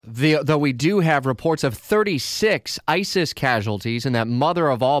Though we do have reports of 36 ISIS casualties in that mother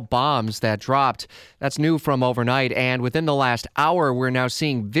of all bombs that dropped. That's new from overnight. And within the last hour, we're now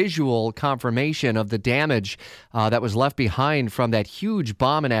seeing visual confirmation of the damage that was left behind from that huge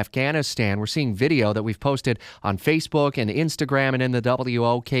bomb in Afghanistan. We're seeing video that we've posted on Facebook and Instagram and in the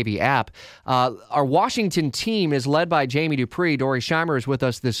WOKV app. Our Washington team is led by Jamie Dupree. Dory Scheimer is with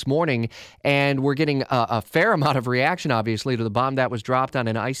us this morning, and we're getting a fair amount of reaction, obviously, to the bomb that was dropped on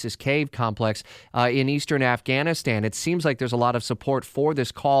an ISIS cave complex in eastern Afghanistan. It seems like there's a lot of support for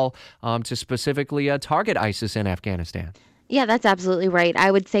this call to specifically target ISIS in Afghanistan. Yeah, that's absolutely right.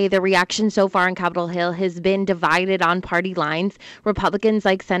 I would say the reaction so far in Capitol Hill has been divided on party lines. Republicans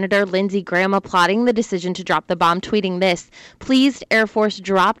like Senator Lindsey Graham applauding the decision to drop the bomb, tweeting this: "Pleased Air Force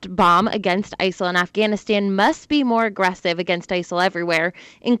dropped bomb against ISIL in Afghanistan, must be more aggressive against ISIL everywhere,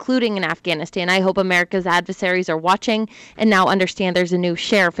 including in Afghanistan. I hope America's adversaries are watching and now understand there's a new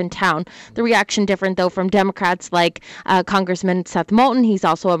sheriff in town." The reaction different, though, from Democrats like Congressman Seth Moulton. He's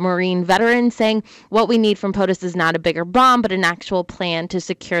also a Marine veteran, saying what we need from POTUS is not a bigger bomb, but an actual plan to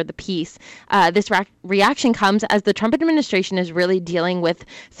secure the peace. This reaction comes as the Trump administration is really dealing with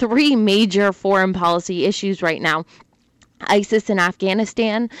three major foreign policy issues right now: ISIS in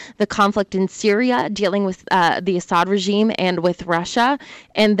Afghanistan, the conflict in Syria, dealing with the Assad regime and with Russia,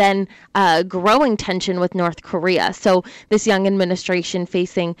 and then growing tension with North Korea. So this young administration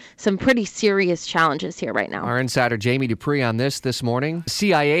facing some pretty serious challenges here right now. Our insider Jamie Dupree on this morning.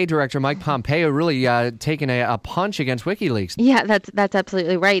 CIA Director Mike Pompeo really taking a punch against WikiLeaks. Yeah, that's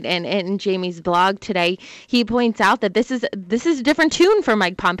absolutely right. And in Jamie's blog today, he points out that this is a different tune for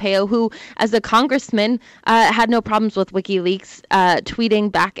Mike Pompeo, who, as a congressman, had no problems with WikiLeaks, tweeting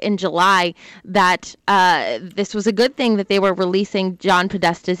back in July that this was a good thing that they were releasing John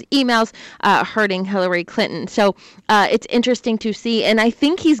Podesta's emails hurting Hillary Clinton. So it's interesting to see, and I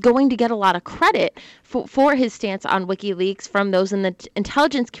think he's going to get a lot of credit for his stance on WikiLeaks from those in the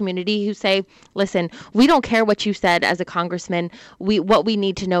intelligence community who say, listen, we don't care what you said as a congressman. What we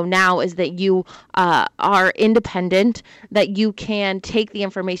need to know now is that you are independent, that you can take the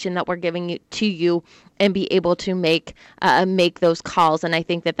information that we're giving to you and be able to make those calls. And I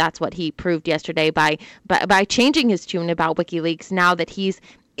think that that's what he proved yesterday by changing his tune about WikiLeaks now that he's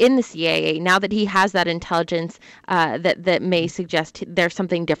in the CIA, now that he has that intelligence that may suggest there's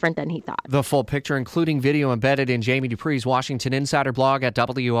something different than he thought. The full picture, including video, embedded in Jamie Dupree's Washington Insider blog at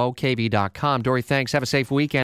WOKV.com. Dory, thanks. Have a safe weekend.